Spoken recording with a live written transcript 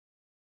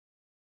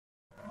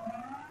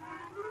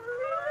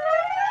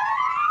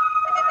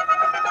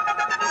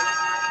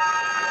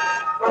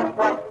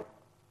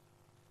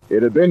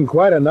It had been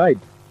quite a night,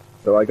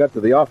 so I got to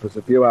the office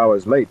a few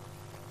hours late.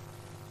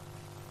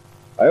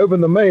 I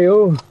opened the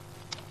mail,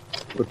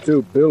 put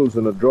 2 bills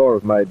in a drawer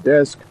of my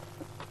desk,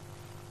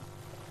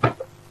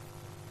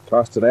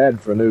 tossed an ad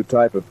for a new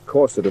type of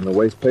corset in the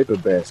waste paper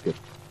basket.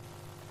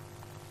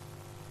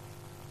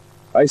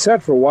 I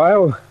sat for a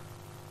while,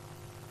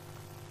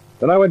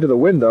 then I went to the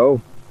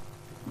window,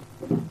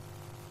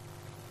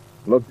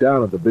 looked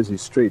down at the busy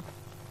street.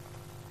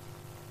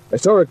 I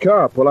saw a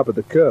car pull up at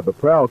the curb, a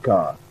prowl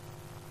car.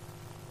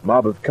 A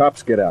mob of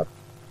cops get out.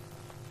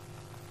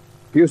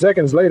 A few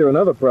seconds later,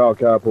 another prowl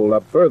car pulled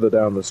up further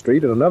down the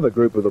street, and another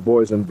group of the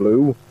boys in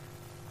blue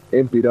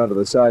emptied onto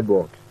the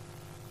sidewalk.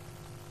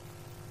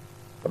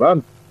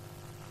 About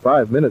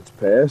 5 minutes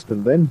passed,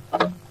 and then...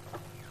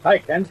 Hi,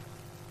 Kent.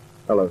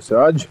 Hello,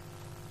 Sarge.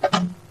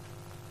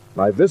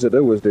 My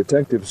visitor was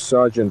Detective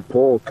Sergeant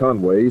Paul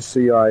Conway,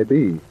 CID.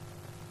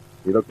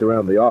 He looked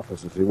around the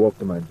office as he walked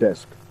to my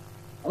desk.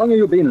 How long have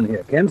you been in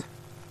here, Kent?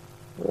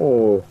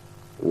 Oh,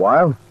 a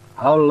while.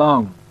 How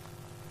long?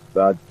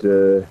 About,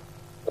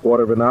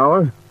 quarter of an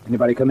hour.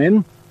 Anybody come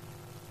in?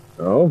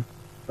 No.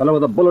 Fellow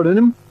with a bullet in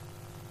him?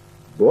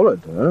 Bullet,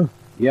 huh?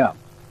 Yeah.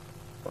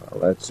 Well,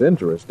 that's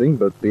interesting,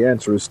 but the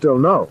answer is still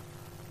no.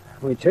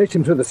 We chased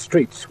him through the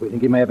streets. We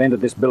think he may have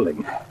entered this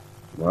building.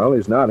 Well,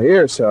 he's not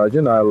here,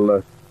 Sergeant.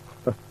 I'll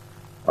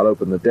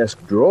open the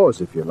desk drawers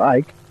if you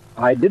like.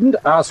 I didn't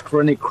ask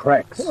for any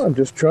cracks. Well, I'm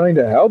just trying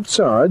to help,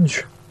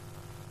 Sarge.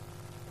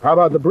 How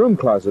about the broom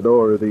closet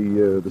or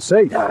the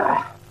safe?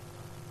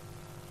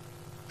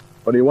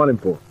 What do you want him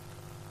for?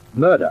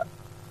 Murder.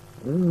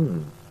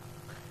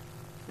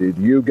 Did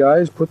you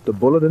guys put the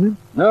bullet in him?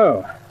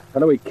 No.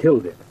 Fellow we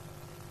killed him.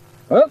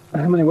 Well,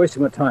 I'm only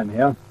wasting my time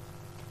here.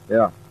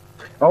 Yeah.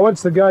 Oh,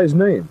 what's the guy's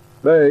name?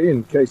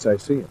 In case I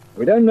see him.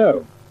 We don't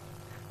know.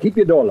 Keep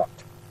your door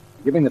locked.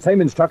 Giving the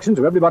same instruction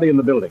to everybody in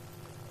the building.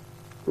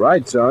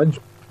 Right, Sarge.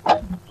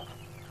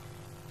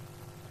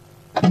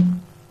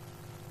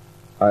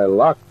 I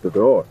locked the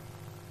door.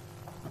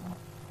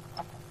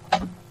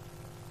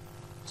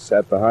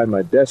 Sat behind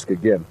my desk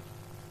again.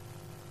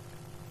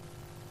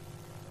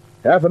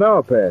 Half an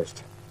hour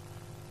passed.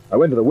 I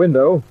went to the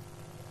window.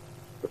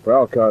 The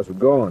prowl cars were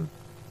gone.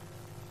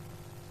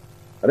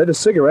 I lit a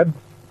cigarette.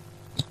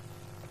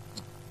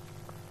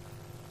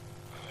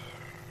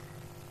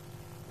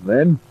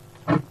 Then,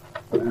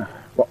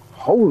 well,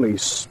 holy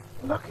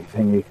lucky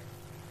thing he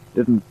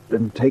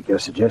didn't take your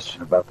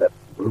suggestion about that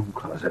broom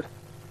closet.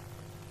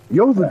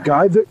 You're the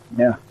guy that...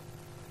 Yeah,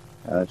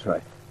 that's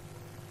right.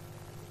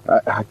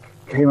 I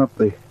came up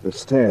the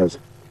stairs.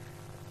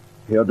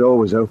 Your door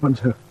was open,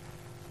 so...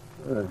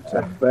 It's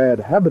a bad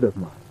habit of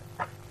mine.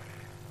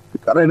 You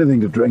got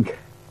anything to drink?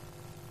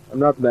 I'm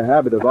not in the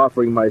habit of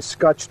offering my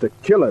scotch to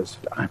killers.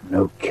 I'm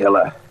no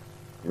killer.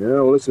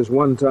 Yeah, well, this is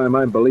one time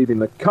I'm believing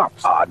the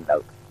cops. Ah,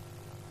 no.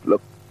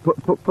 Look,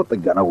 put the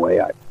gun away.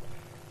 I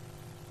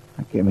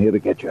came here to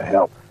get your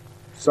help.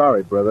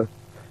 Sorry, brother.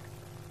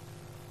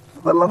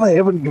 For the love of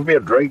heaven, give me a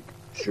drink.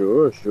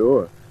 Sure.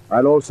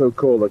 I'll also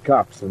call the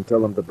cops and tell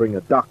them to bring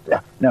a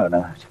doctor. No,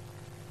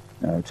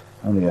 it's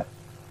only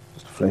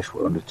just a flesh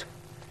wound.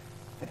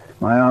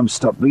 My arm's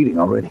stopped bleeding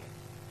already.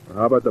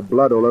 How about the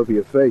blood all over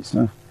your face?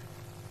 Huh?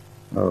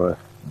 Oh, a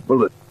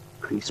bullet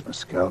creased my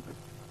scalp.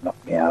 It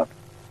knocked me out.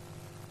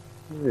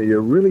 Yeah, you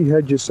really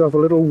had yourself a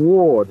little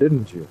war,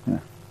 didn't you? Yeah.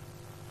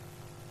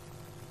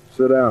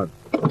 Sit down.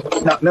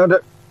 No.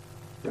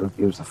 Don't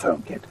use the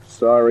phone, kid.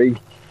 Sorry.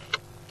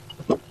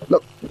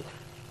 Look,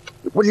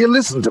 will you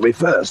listen to me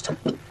first?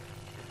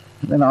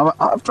 Then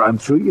after I'm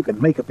through, you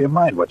can make up your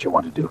mind what you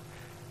want to do.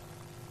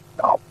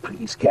 Oh,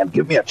 please, Kent,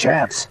 give me a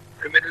chance.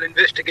 Criminal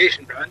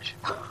Investigation Branch.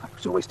 I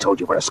was always told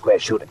you were a square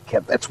shooter,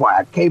 Kent. That's why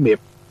I came here.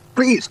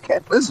 Please,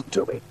 Kent, listen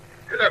to me.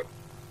 Hello.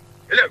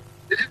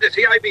 This is the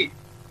CIB.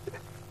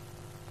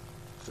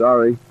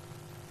 Sorry.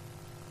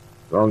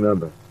 Wrong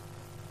number.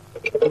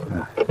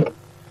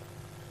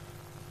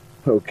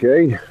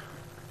 Okay,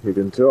 you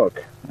can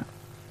talk.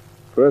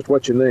 First,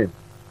 what's your name?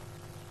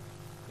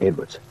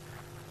 Edwards.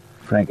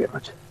 Frank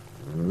Edwards.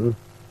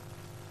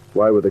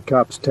 Why were the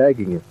cops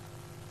tagging you?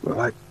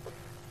 Well,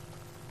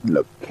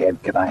 Look,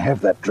 Kent, can I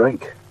have that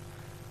drink?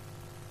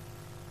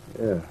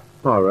 Yeah,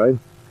 all right.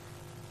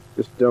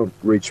 Just don't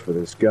reach for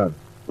this gun.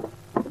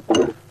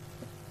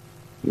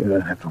 You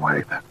don't have to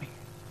worry about me.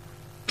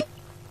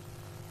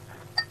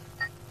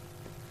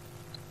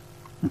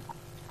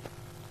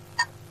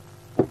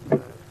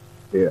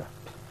 Here.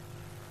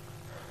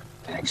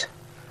 Thanks.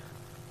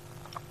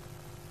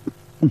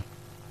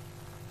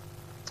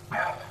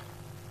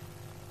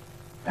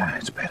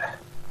 It's better.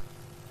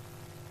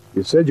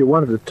 You said you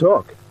wanted to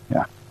talk.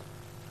 Yeah.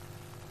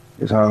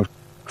 Yes, I'll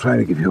try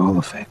to give you all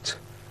the facts.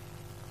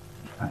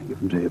 Try to give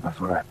them to you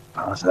before I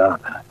pass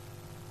out.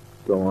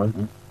 Go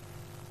on.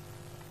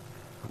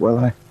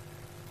 Well,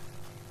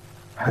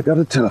 I got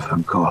a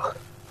telephone call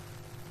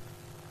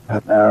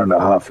about an hour and a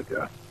half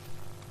ago.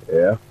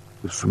 Yeah?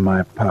 It was from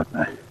my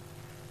partner,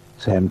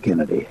 Sam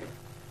Kennedy.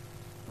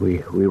 We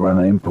run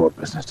an import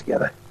business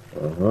together.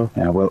 Uh-huh.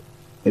 Yeah, well,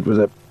 it was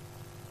a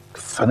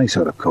funny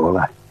sort of call.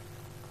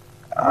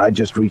 I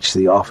just reached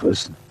the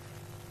office.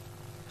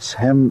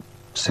 Sam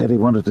said he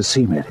wanted to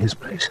see me at his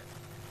place.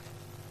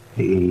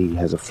 He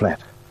has a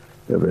flat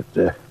over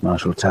at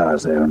Marshall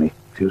Towers there, only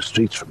a few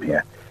streets from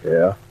here.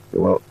 Yeah?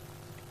 Well,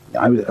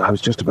 I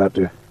was just about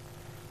to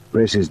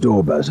brace his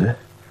door buzzer.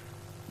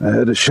 I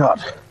heard a shot.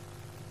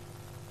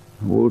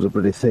 The walls are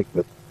pretty thick,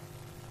 but...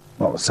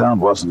 Well, the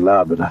sound wasn't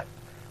loud, but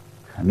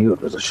I knew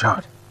it was a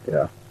shot.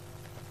 Yeah.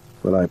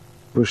 Well, I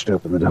pushed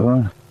open the door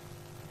and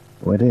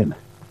went in.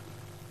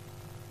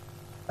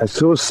 I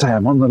saw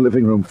Sam on the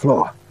living room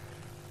floor.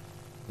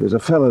 There was a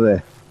fellow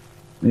there,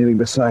 kneeling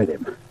beside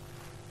him.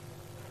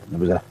 There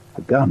was a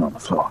gun on the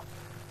floor.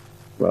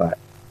 Well,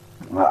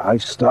 I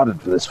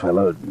started for this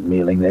fellow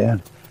kneeling there.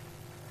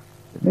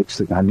 The next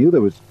thing I knew,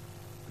 there was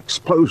an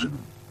explosion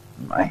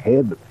in my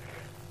head.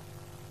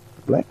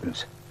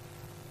 Blackness.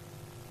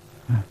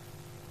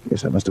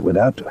 Guess I must have went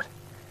out to it.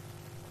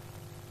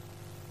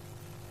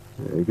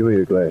 Yeah, give me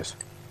your glass.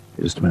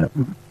 Just a minute.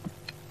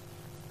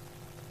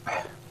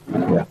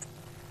 Yeah.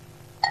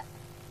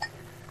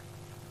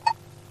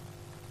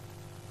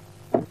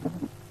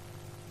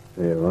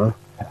 There you are.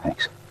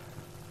 Thanks.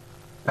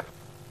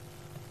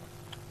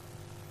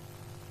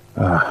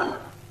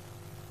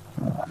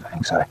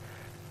 Thanks. I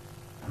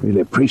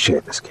really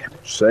appreciate this, Kent.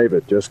 Save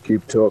it. Just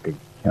keep talking.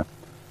 Yeah.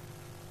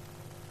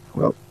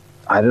 Well,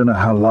 I don't know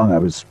how long I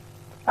was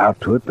out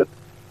to it, but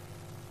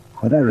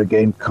when I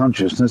regained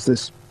consciousness,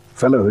 this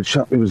fellow who'd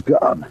shot me was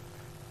gone.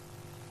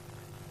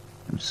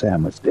 And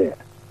Sam was dead.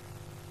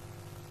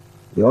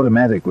 The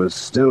automatic was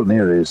still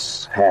near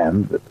his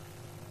hand, but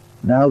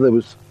now there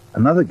was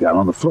another gun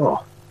on the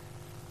floor.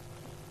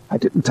 I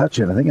didn't touch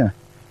anything. I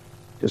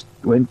just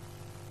went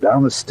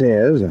down the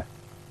stairs.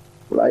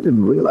 Well, I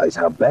didn't realize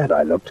how bad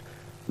I looked.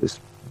 This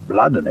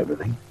blood and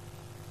everything.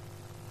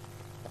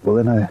 Well,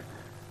 then I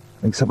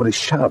think somebody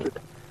shouted.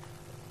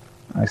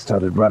 I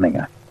started running.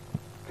 I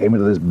came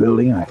into this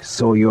building. I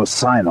saw your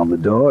sign on the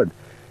door.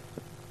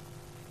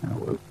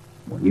 Well,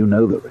 you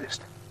know the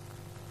rest.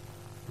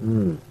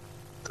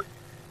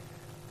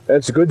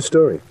 That's a good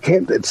story.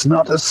 Kent, it's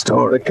not a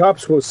story. The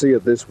cops will see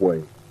it this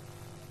way.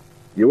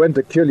 You went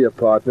to kill your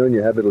partner and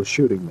you had a little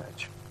shooting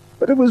match.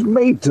 But it was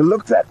made to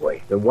look that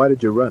way. Then why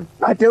did you run?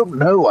 I don't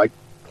know. I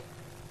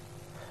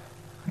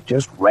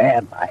just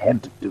ran. I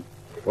had to do...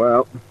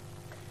 Well,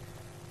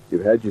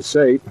 you've had your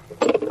say.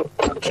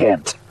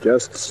 Kent.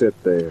 Just sit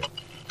there.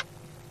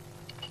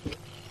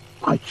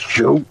 I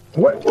shoot.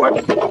 What?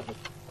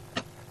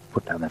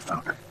 Put down that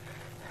phone.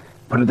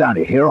 Put it down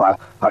here, or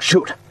I'll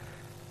shoot.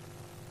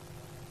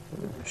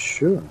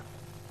 Sure.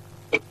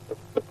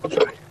 That's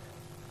right.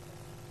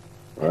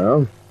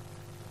 Well,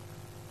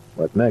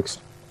 what next?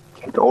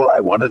 Kent, all I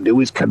want to do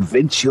is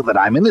convince you that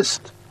I'm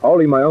innocent.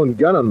 Holding my own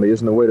gun on me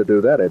isn't the way to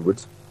do that,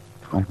 Edwards.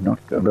 I'm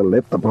not going to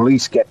let the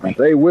police get me.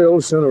 They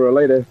will, sooner or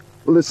later.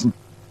 Listen,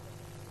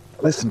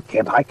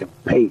 Kent, I can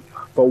pay you.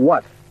 For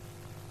what?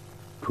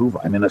 Prove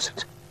I'm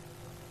innocent.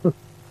 You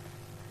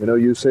know,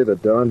 you say the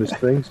darndest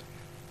things.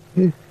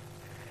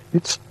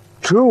 It's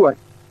true.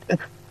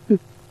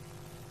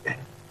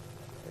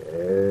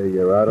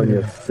 You're out on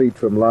your feet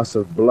from loss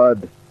of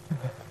blood.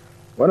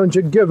 Why don't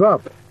you give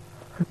up?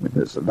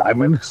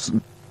 I'm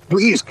innocent.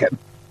 Please, Kent,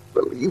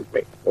 believe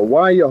me. Well,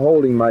 why are you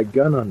holding my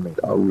gun on me?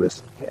 Oh,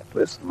 listen, Kent,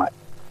 listen.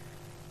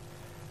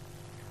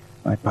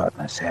 My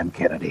partner, Sam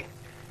Kennedy,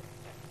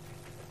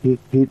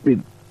 he'd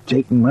been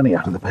taking money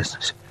out of the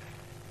business.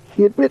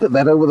 He admitted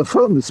that over the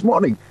phone this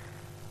morning.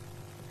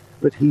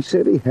 But he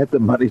said he had the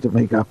money to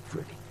make up for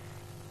it. He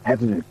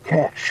had it in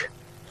cash.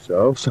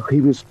 So? So he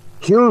was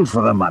killed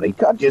for the money.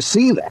 Can't you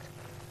see that?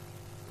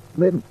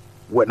 Then,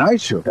 when I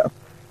showed up...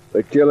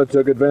 The killer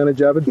took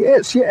advantage of it?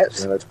 Yes. Yeah,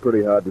 that's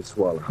pretty hard to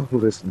swallow. Oh,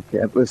 listen,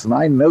 Kent, listen.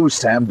 I know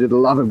Sam did a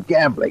lot of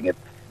gambling at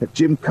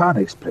Jim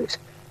Carney's place.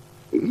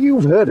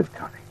 You've heard of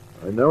Carney.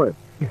 I know him.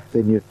 Yeah,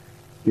 then you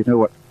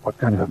know what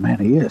kind of a man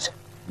he is.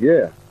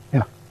 Yeah.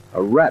 Yeah.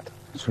 A rat.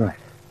 That's right.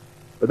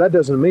 But that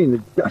doesn't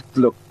mean that...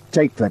 Look,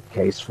 take that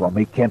case for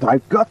me, Kent.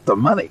 I've got the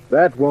money.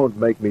 That won't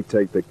make me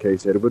take the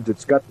case, Edwards.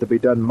 It's got to be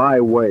done my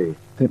way.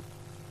 Then,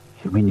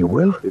 you mean you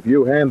will? If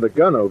you hand the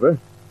gun over...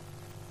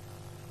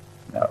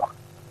 No.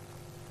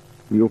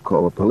 You'll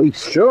call the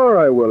police. Sure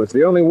I will. It's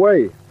the only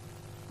way.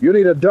 You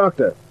need a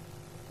doctor.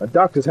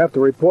 Doctors have to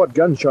report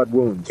gunshot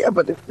wounds. Yeah,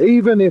 but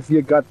even if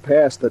you got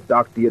past the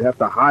doctor, you'd have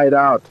to hide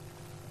out.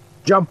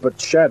 Jump at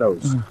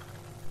shadows.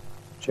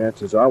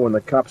 Chances are, when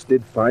the cops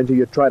did find you,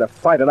 you'd try to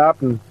fight it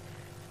out, and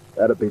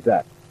that'd be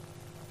that.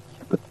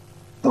 Yeah, but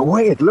the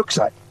way it looks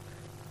like,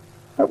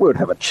 I won't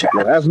have a chance.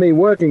 You'll have me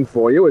working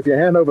for you if you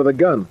hand over the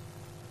gun.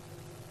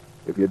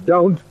 If you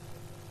don't,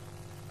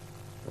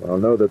 well, I'll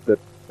know that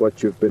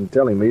what you've been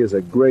telling me is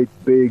a great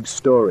big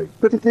story.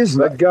 But it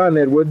isn't. The gun,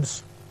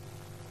 Edwards,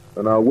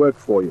 and I'll work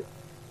for you.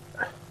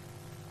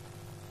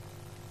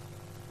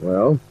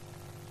 Well,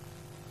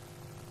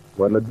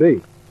 what'll it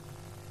be?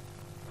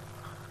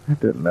 I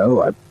don't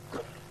know. I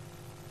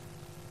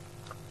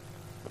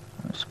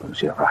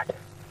suppose you're right.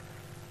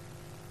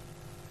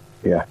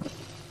 Yeah.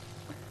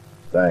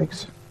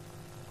 Thanks.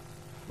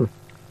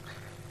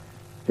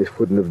 It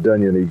wouldn't have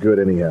done you any good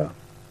anyhow.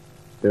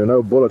 There are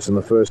no bullets in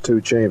the first 2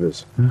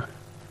 chambers. Huh?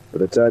 By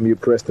the time you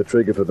pressed the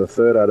trigger for the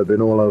third, I'd have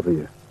been all over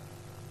you.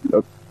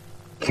 Look,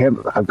 Kent,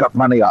 I've got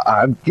money.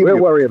 I'll give We'll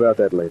you... worry about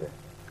that later.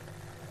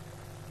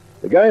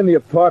 The guy in the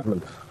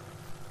apartment,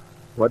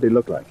 what did he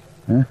look like?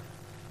 Huh?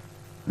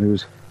 He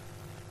was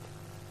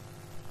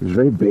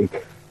very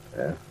big.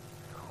 Yeah?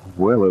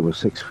 Well over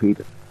 6 feet.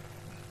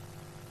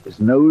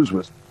 His nose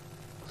was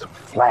so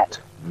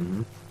flat.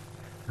 Mm-hmm.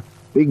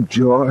 Big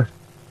jaw.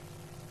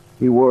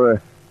 He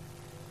wore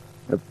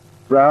a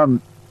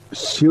brown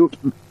suit.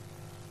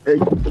 I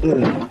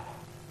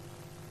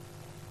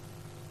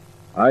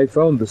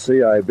phoned the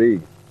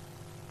CIB.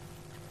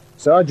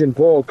 Sergeant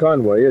Paul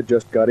Conway had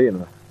just got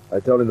in. I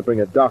told him to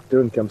bring a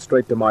doctor and come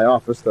straight to my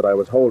office, that I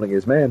was holding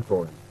his man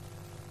for him.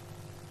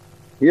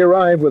 He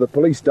arrived with a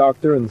police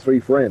doctor and 3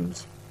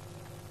 friends.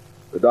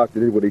 The doctor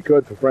did what he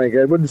could for Frank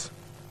Edwards,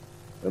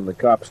 and the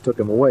cops took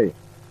him away.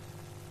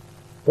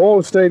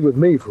 Paul stayed with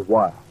me for a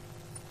while.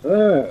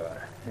 You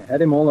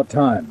had him all the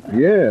time.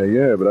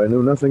 Yeah, but I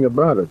knew nothing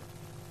about it.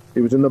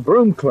 He was in the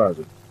broom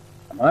closet.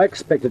 I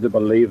expected to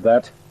believe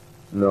that.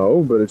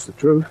 No, but it's the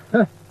truth.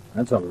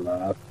 That's a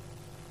laugh.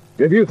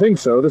 If you think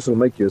so, this will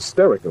make you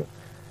hysterical.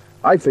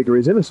 I figure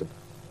he's innocent.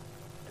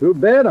 Too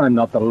bad I'm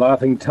not the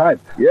laughing type.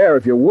 Yeah,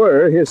 if you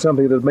were, here's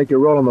something that'd make you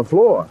roll on the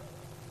floor.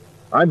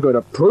 I'm going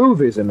to prove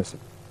he's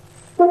innocent.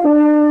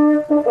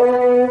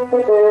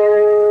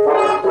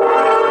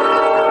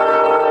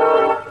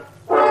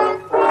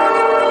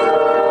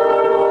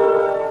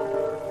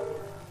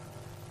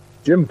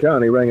 Jim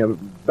County rang a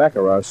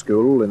baccarat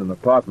school in an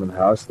apartment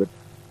house that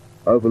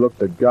overlooked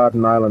the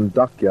Garden Island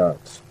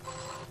dockyards.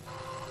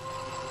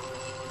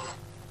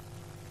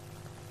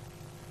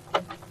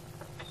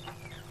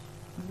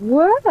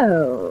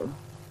 Well,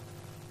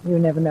 you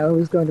never know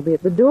who's going to be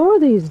at the door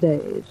these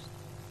days.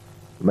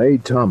 Mae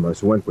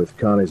Thomas went with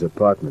Connie's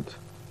apartment.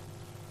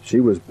 She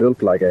was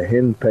built like a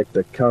hen-pecked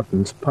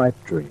accountant's pipe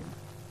dream.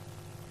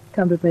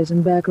 Come to play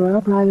some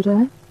baccarat, Private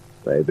Eye?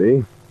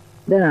 Maybe.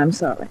 Then I'm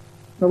sorry,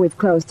 but we've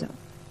closed up.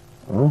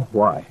 Oh,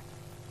 why?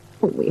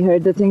 We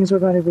heard that things were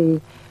going to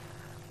be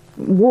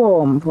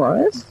warm for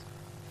us.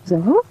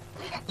 So,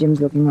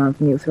 Jim's looking around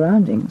for new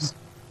surroundings.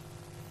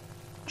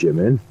 Jim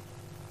in?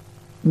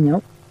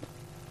 Nope.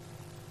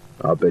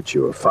 I'll bet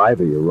you a $5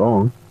 you're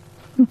wrong.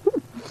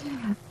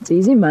 It's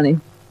easy money.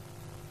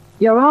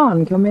 You're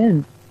on. Come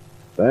in.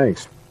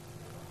 Thanks.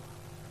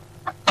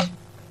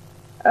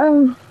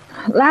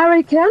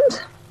 Larry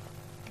Kent?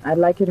 I'd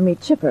like you to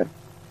meet Chipper.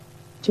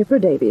 Chipper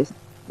Davies,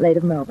 late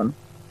of Melbourne.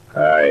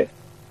 Hi.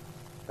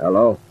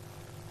 Hello.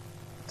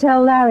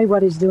 Tell Larry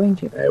what he's doing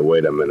to you. Hey,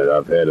 wait a minute.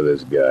 I've heard of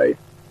this guy.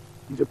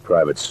 He's a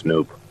private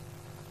snoop.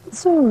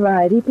 It's all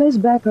right. He plays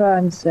baccarat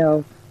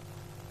himself.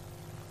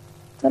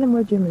 Tell him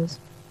where Jim is.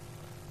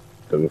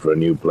 Looking for a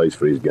new place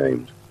for his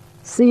games.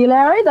 See,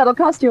 Larry? That'll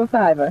cost you a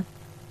 $5.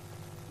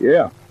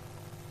 Yeah.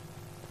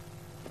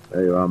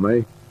 There you are,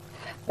 Mae.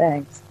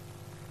 Thanks.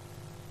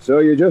 So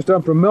you're just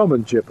up from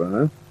Melbourne, Chipper,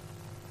 huh?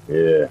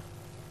 Yeah.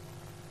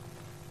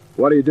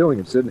 What are you doing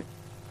in Sydney?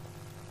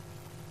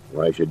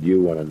 Why should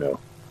you want to know?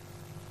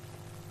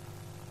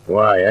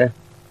 Why, eh?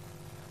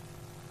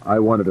 I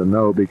wanted to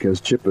know because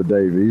Chipper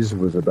Davies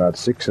was about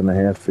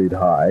 6.5 feet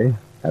high,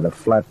 had a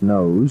flat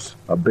nose,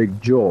 a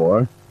big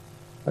jaw,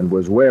 and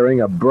was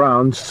wearing a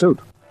brown suit.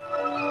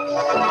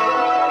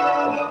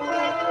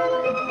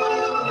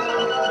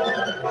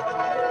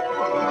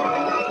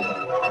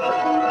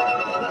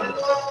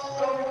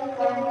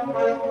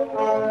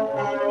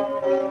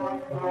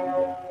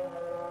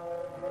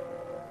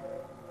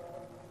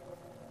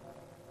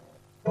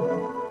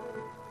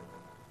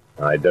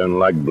 I don't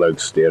like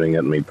blokes staring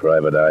at me,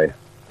 Private Eye.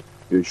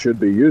 You should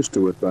be used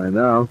to it by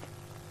now.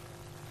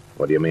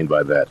 What do you mean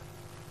by that?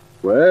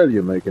 Well,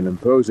 you make an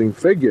imposing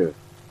figure.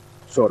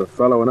 Sort of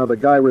fellow another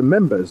guy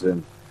remembers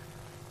and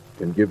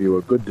can give you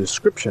a good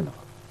description of.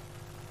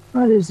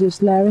 What is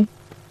this, Larry?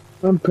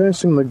 I'm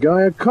passing the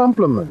guy a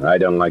compliment. I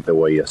don't like the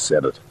way you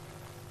said it.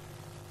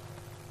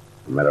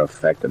 Matter of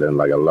fact, I don't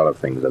like a lot of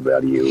things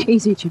about you.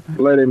 Easy,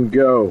 Chipper. Let him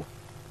go.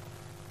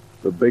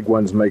 The big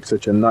ones make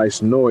such a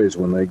nice noise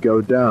when they go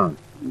down.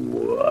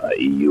 Why,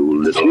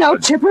 you little... No,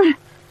 Chipper.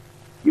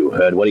 You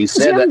heard what he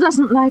said? Jim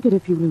doesn't like it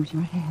if you lose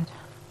your head.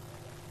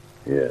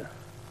 Yeah.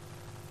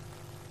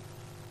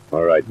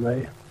 All right,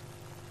 Mae.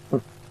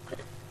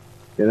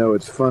 You know,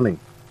 it's funny.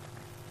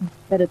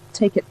 Better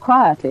take it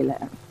quietly,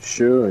 Larry.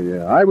 Sure,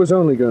 yeah. I was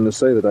only going to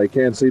say that I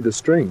can't see the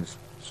strings.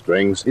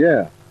 Strings?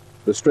 Yeah,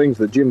 the strings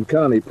that Jim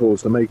Carney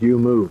pulls to make you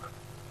move.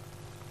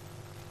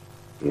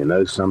 You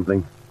know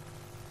something?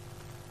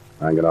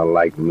 I'm gonna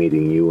like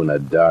meeting you in a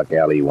dark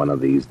alley one of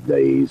these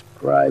days,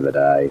 Private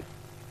Eye.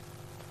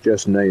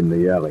 Just name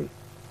the alley.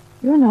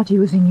 You're not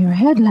using your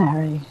head,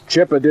 Larry.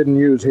 Chipper didn't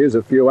use his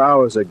a few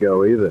hours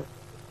ago, either.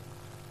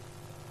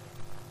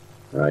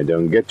 I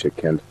don't get you,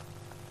 Kent.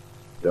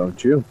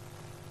 Don't you?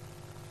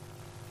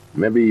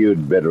 Maybe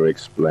you'd better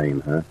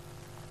explain, huh?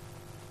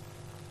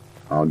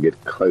 I'll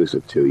get closer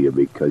to you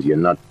because you're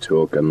not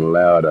talking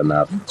loud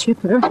enough.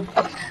 Chipper.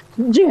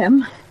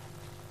 Jim.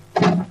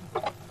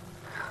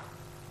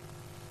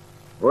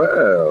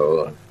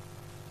 Well,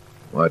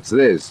 what's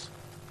this?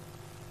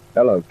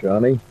 Hello,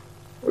 Connie.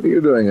 What are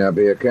you doing up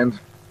here, Kent?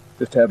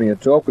 Just having a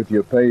talk with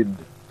your paid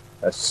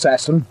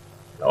assassin.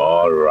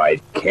 All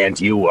right, Kent,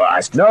 you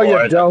asked No, for you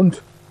it.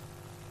 don't.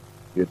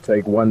 You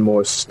take one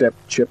more step,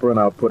 Chipper, and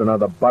I'll put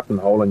another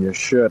buttonhole in your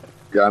shirt.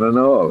 Gun and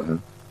all, huh?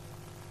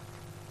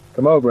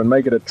 Come over and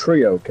make it a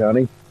trio,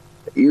 Connie.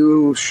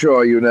 You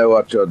sure you know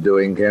what you're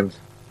doing, Kent?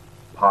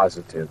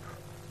 Positive.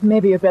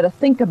 Maybe you'd better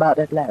think about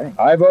it, Larry.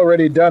 I've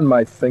already done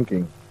my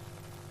thinking.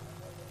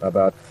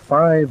 About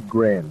 5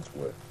 grand's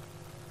worth.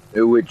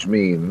 Which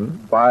means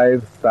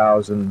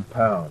 5,000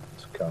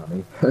 pounds,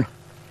 Connie.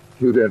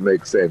 you don't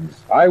make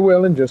sense. I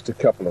will in just a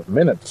couple of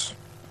minutes.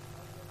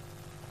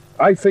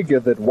 I figure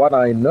that what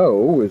I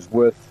know is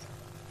worth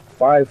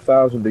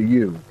 5,000 to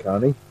you,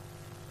 Connie.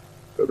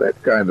 For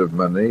that kind of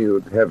money,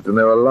 you'd have to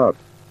know a lot.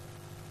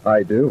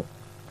 I do.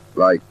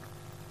 Like...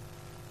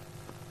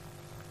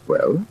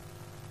 Well?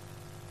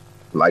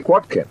 Like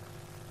what, Kent?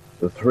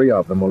 The 3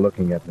 of them were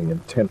looking at me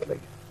intently.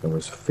 There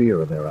was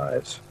fear in their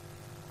eyes.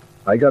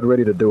 I got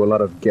ready to do a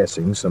lot of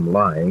guessing, some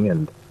lying,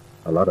 and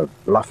a lot of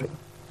bluffing.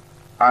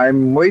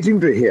 I'm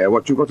waiting to hear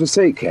what you've got to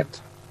say,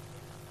 Kent.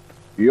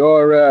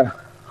 Your,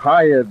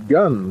 hired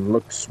gun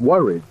looks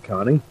worried,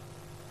 Connie.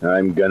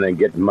 I'm gonna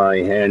get my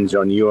hands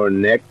on your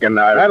neck and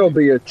That'll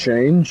be a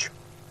change.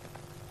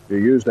 You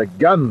used a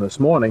gun this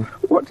morning.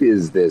 What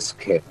is this,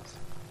 Kent?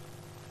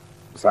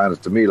 Sounds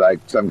to me like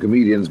some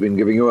comedian's been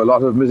giving you a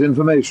lot of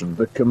misinformation.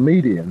 The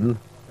comedian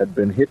had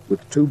been hit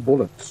with 2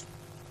 bullets.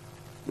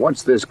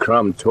 What's this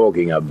crumb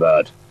talking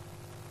about?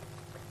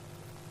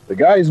 The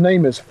guy's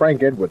name is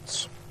Frank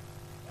Edwards.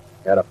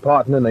 Had a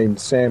partner named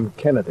Sam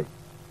Kennedy.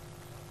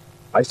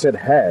 I said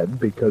had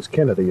because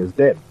Kennedy is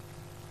dead.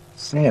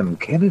 Sam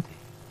Kennedy?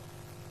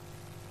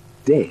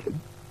 Dead?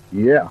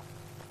 Yeah.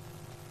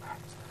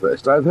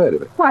 First I've heard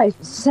of it. Why,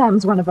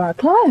 Sam's one of our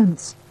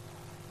clients.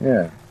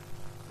 Yeah.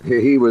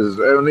 He was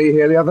only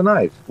here the other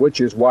night.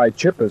 Which is why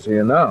Chipper's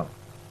here now.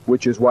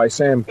 Which is why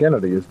Sam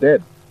Kennedy is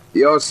dead.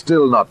 You're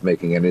still not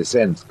making any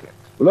sense, Kent.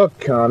 Look,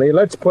 Connie,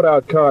 let's put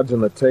our cards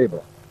on the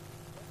table.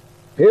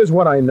 Here's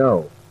what I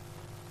know.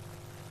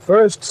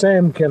 First,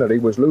 Sam Kennedy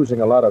was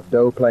losing a lot of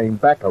dough playing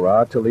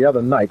baccarat till the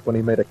other night when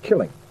he made a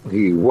killing.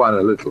 He won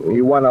a little.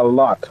 He won a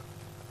lot.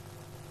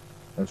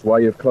 That's why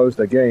you've closed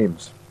the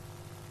games.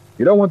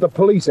 You don't want the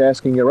police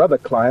asking your other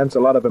clients a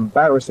lot of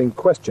embarrassing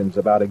questions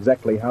about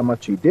exactly how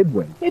much he did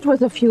win. It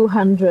was a few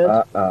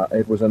hundred.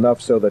 It was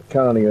enough so that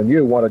Connie and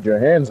you wanted your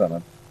hands on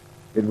it.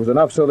 It was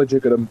enough so that you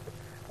could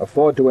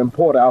afford to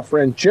import our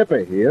friend Chipper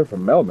here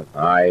from Melbourne.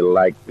 I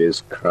like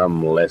this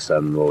crumb less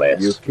and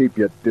less. You keep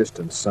your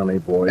distance, sonny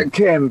boy.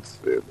 Kent,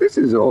 this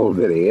is all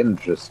very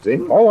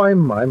interesting. Oh,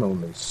 I'm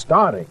only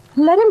starting.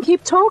 Let him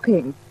keep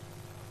talking.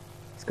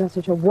 He's got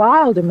such a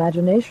wild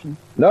imagination.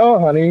 No,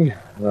 honey.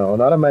 No,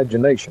 not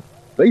imagination.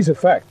 These are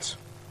facts.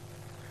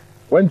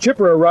 When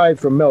Chipper arrived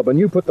from Melbourne,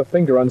 you put the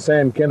finger on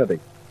Sam Kennedy.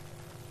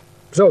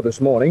 So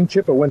this morning,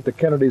 Chipper went to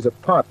Kennedy's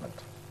apartment.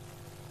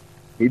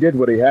 He did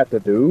what he had to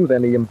do,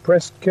 then he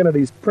impressed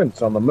Kennedy's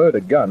prints on the murder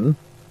gun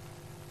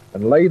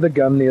and laid the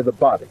gun near the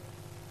body.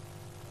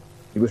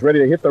 He was ready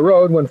to hit the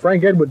road when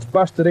Frank Edwards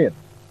busted in.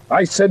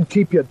 I said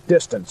keep your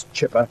distance,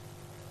 Chipper.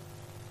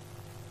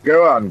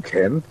 Go on,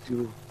 Kent.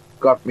 You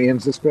got me in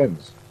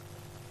suspense.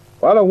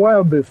 Well, a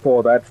while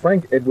before that,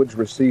 Frank Edwards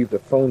received a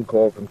phone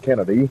call from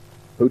Kennedy,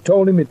 who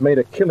told him he'd made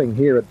a killing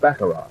here at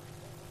Baccarat.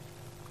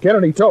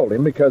 Kennedy told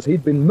him because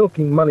he'd been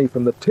milking money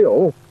from the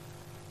till,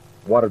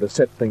 wanted to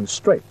set things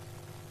straight.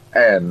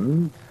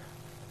 And?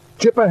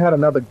 Chipper had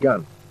another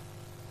gun.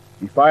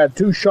 He fired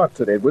 2 shots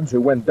at Edwards,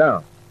 who went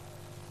down.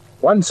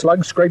 One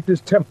slug scraped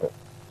his temple.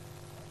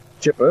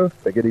 Chipper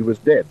figured he was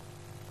dead.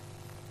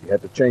 He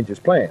had to change his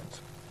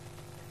plans.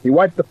 He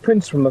wiped the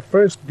prints from the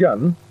first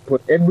gun,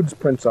 put Edwards'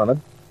 prints on it,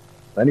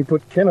 then he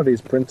put Kennedy's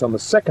prints on the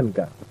second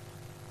gun,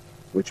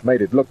 which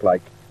made it look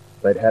like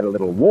they'd had a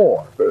little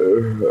war.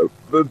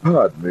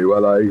 Pardon me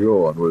while I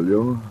go on, will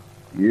you?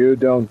 You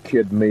don't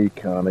kid me,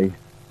 Connie.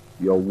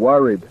 You're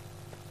worried.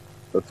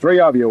 The 3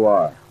 of you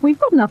are. We've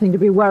got nothing to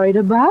be worried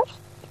about.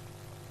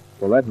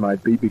 Well, that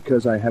might be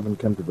because I haven't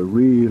come to the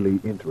really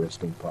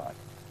interesting part.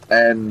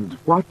 And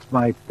what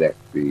might that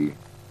be?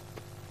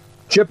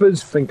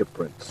 Chipper's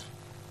fingerprints.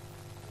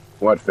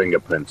 What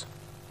fingerprints?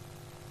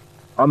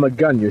 On the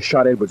gun you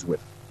shot Edwards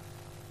with.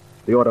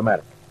 The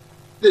automatic.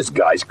 This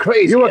guy's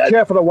crazy. You were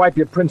careful to wipe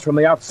your prints from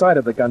the outside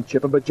of the gun,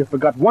 Chipper, but you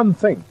forgot one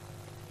thing.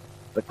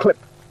 The clip.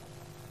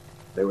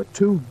 There were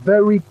 2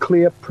 very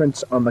clear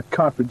prints on the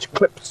cartridge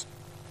clips.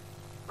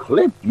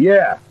 Clip?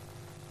 Yeah.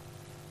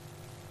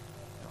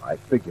 I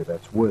figure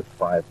that's worth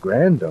 5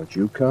 grand, don't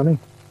you, Connie?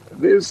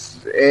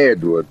 This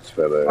Edwards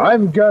fellow.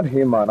 I've got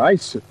him on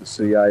ice at the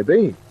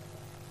CIB.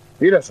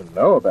 He doesn't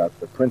know about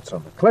the prints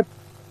on the clip.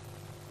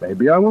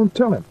 Maybe I won't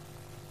tell him.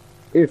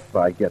 If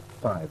I get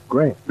 5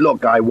 grand.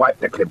 Look, I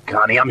wiped the clip,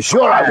 Connie. I'm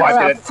sure I You're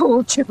wiped a it.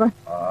 fool, Chipper.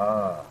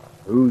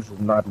 Who's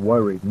not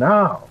worried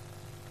now?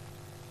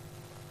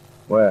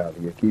 Well,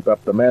 do you keep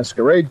up the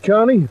masquerade,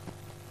 Connie?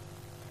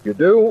 You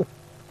do?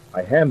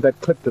 I hand that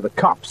clip to the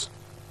cops.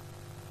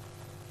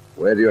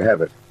 Where do you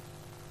have it?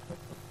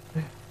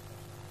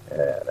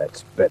 Yeah,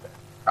 that's better.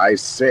 I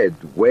said,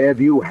 where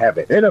do you have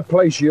it? In a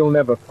place you'll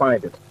never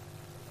find it.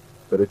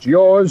 But it's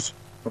yours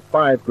for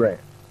 $5,000.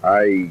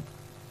 I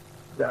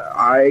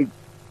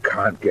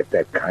can't get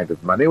that kind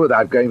of money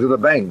without going to the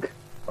bank.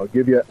 I'll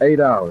give you 8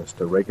 hours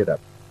to rake it up.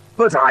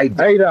 But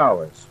 8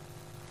 hours.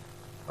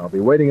 I'll be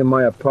waiting in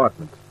my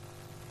apartment.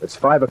 It's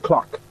 5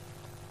 o'clock.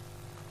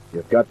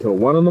 You've got till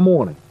 1 in the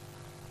morning.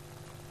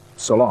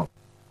 So long.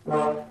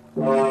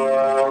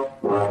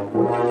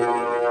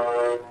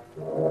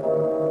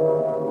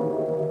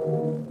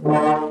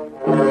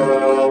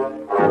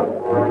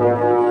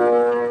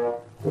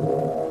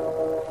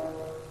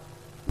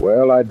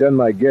 Well, I'd done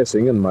my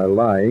guessing and my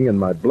lying and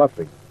my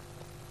bluffing,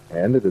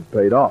 and it had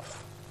paid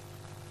off.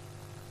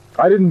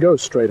 I didn't go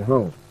straight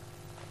home.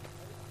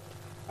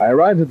 I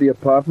arrived at the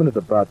apartment at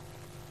about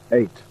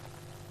 8.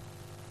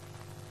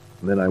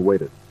 And then I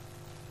waited.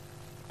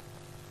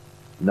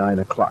 9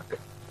 o'clock.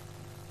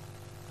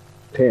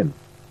 10.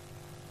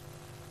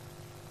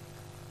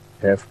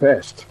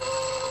 1:30.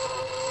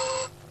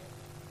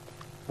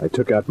 I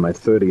took out my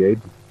 .38,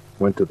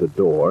 went to the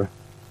door,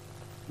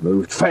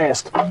 moved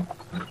fast.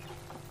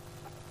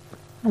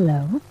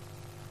 Hello.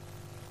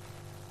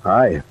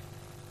 Hi.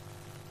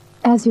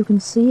 As you can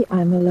see,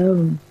 I'm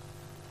alone.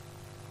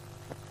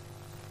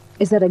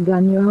 Is that a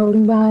gun you're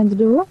holding behind the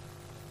door?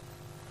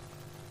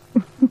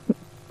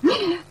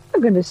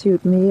 You're going to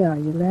shoot me, are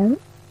you, Larry?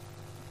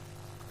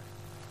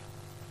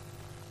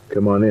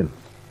 Come on in.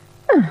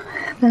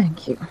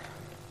 Thank you.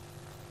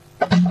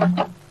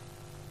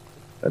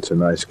 That's a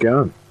nice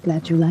gown.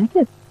 Glad you like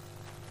it.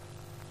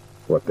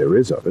 What there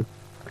is of it.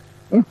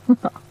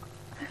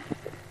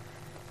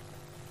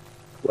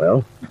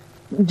 Well?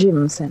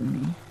 Jim sent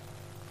me.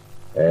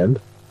 And?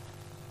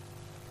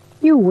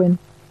 You win.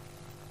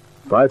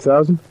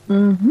 5,000?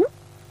 Mm-hmm.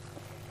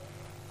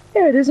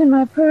 Here it is in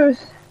my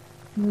purse.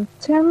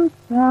 10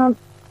 pound.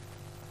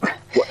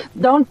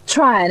 Don't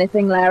try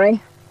anything,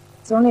 Larry.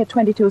 It's only a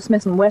 .22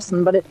 Smith &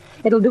 Wesson, but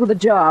it'll do the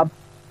job.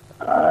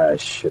 I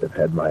should have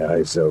had my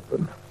eyes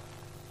open.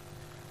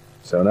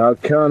 So now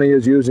Connie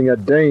is using a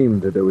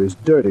dame to do his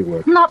dirty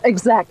work. Not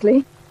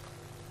exactly.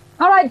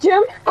 All right,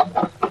 Jim.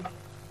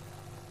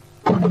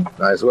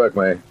 Nice work,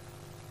 May.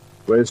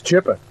 Where's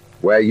Chipper?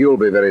 Where you'll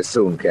be very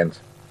soon, Kent.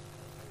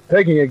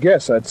 Taking a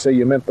guess, I'd say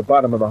you meant the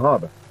bottom of the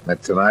harbor.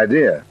 That's an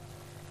idea.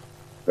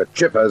 But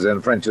Chipper's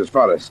in French's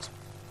Forest.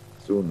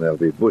 Soon there'll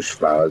be bush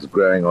flowers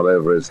growing all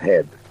over his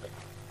head.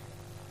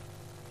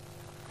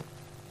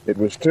 It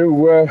was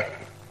too,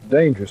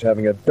 dangerous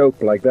having a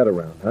dope like that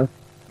around, huh?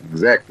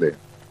 Exactly.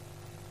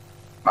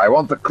 I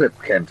want the clip,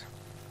 Kent.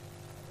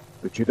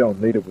 But you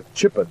don't need it with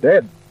Chipper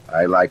dead.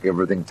 I like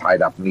everything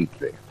tied up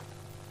neatly.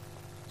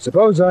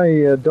 Suppose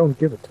I don't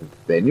give it to you.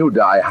 Then you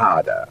die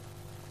harder.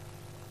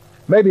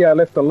 Maybe I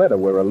left a letter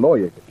where a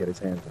lawyer could get his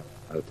hands on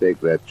it. I'll take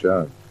that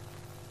chance.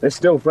 There's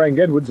still Frank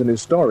Edwards and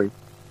his story.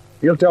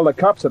 He'll tell the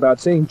cops about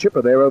seeing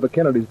Chipper there over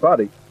Kennedy's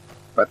body.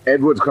 But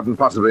Edwards couldn't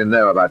possibly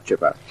know about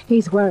Chipper.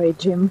 He's worried,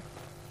 Jim.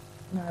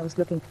 I was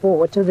looking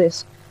forward to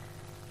this.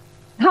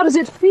 How does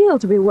it feel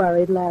to be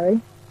worried,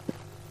 Larry?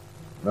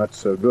 Not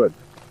so good.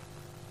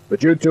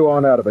 But you two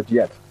aren't out of it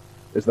yet.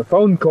 There's the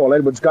phone call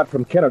Edwards got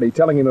from Kennedy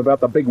telling him about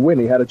the big win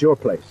he had at your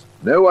place.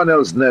 No one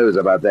else knows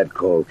about that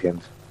call,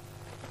 Kent.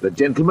 The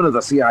gentlemen of the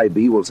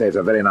CIB will say it's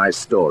a very nice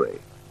story.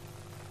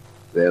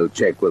 They'll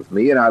check with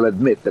me, and I'll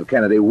admit that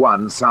Kennedy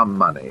won some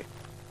money.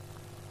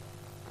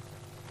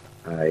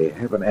 I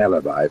have an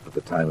alibi for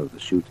the time of the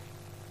shooting.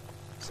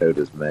 So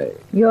does May.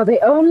 You're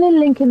the only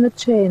link in the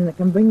chain that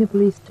can bring the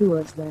police to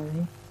us,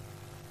 Larry.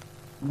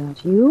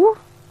 Without you,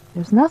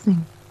 there's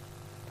nothing.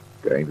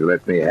 Going to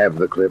let me have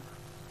the clip?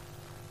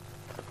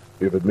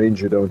 If it means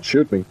you don't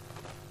shoot me.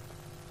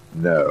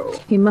 No.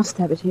 He must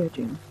have it here,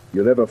 Jim.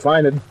 You'll never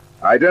find it.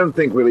 I don't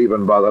think we'll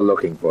even bother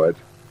looking for it.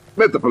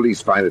 Let the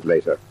police find it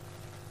later.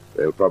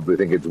 They'll probably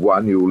think it's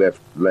one you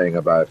left laying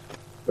about.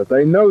 But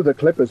they know the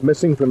clip is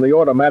missing from the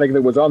automatic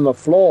that was on the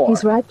floor.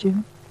 He's right,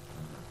 Jim.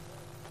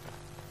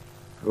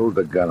 Hold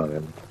the gun on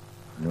him.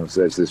 I'll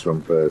search this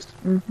room first.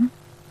 Mm-hmm.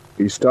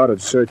 He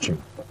started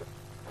searching.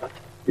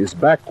 His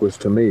back was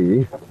to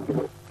me.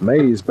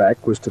 May's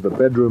back was to the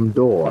bedroom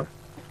door.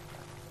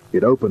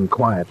 It opened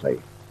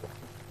quietly.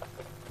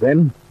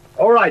 Then...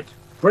 All right.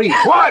 Freeze.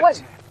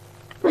 What?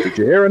 Did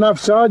you hear enough,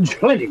 Sarge?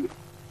 Plenty.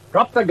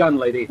 Drop the gun,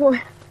 lady.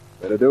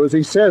 Better do as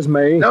he says,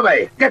 May. No,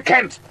 May. Get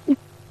Kent. But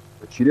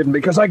she didn't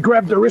because I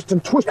grabbed her wrist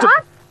and twisted.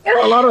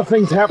 A lot of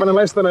things happen in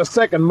less than a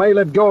second. May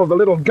let go of the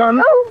little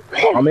gun.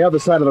 On the other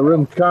side of the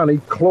room, Connie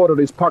clawed at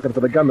his pocket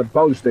for the gun that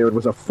bulged there. It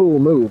was a fool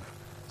move.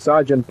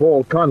 Sergeant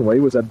Paul Conway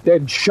was a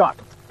dead shot.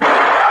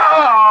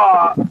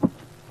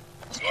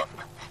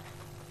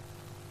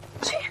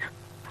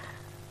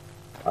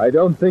 I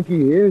don't think he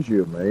hears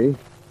you, May.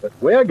 But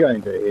we're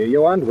going to hear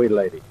you, aren't we,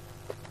 lady?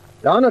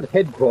 Down at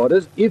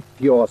headquarters, if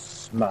you're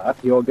smart,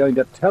 you're going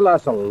to tell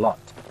us a lot.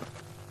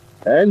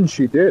 And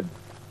she did.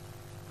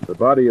 The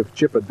body of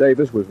Chipper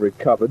Davis was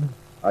recovered,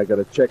 I got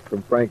a check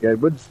from Frank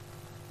Edwards.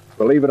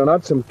 Believe it or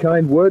not, some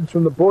kind words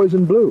from the boys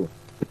in blue.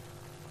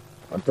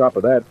 On top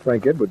of that,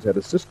 Frank Edwards had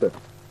a sister.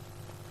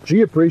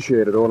 She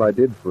appreciated all I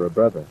did for her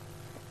brother.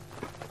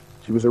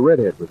 She was a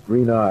redhead with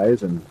green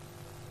eyes and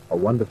a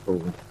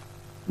wonderful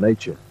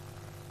nature.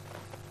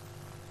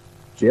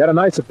 She had a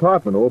nice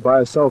apartment all by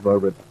herself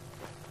over at...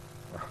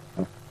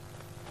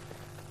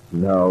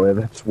 No,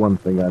 that's one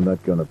thing I'm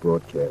not going to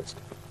broadcast.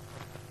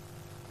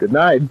 Good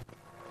night.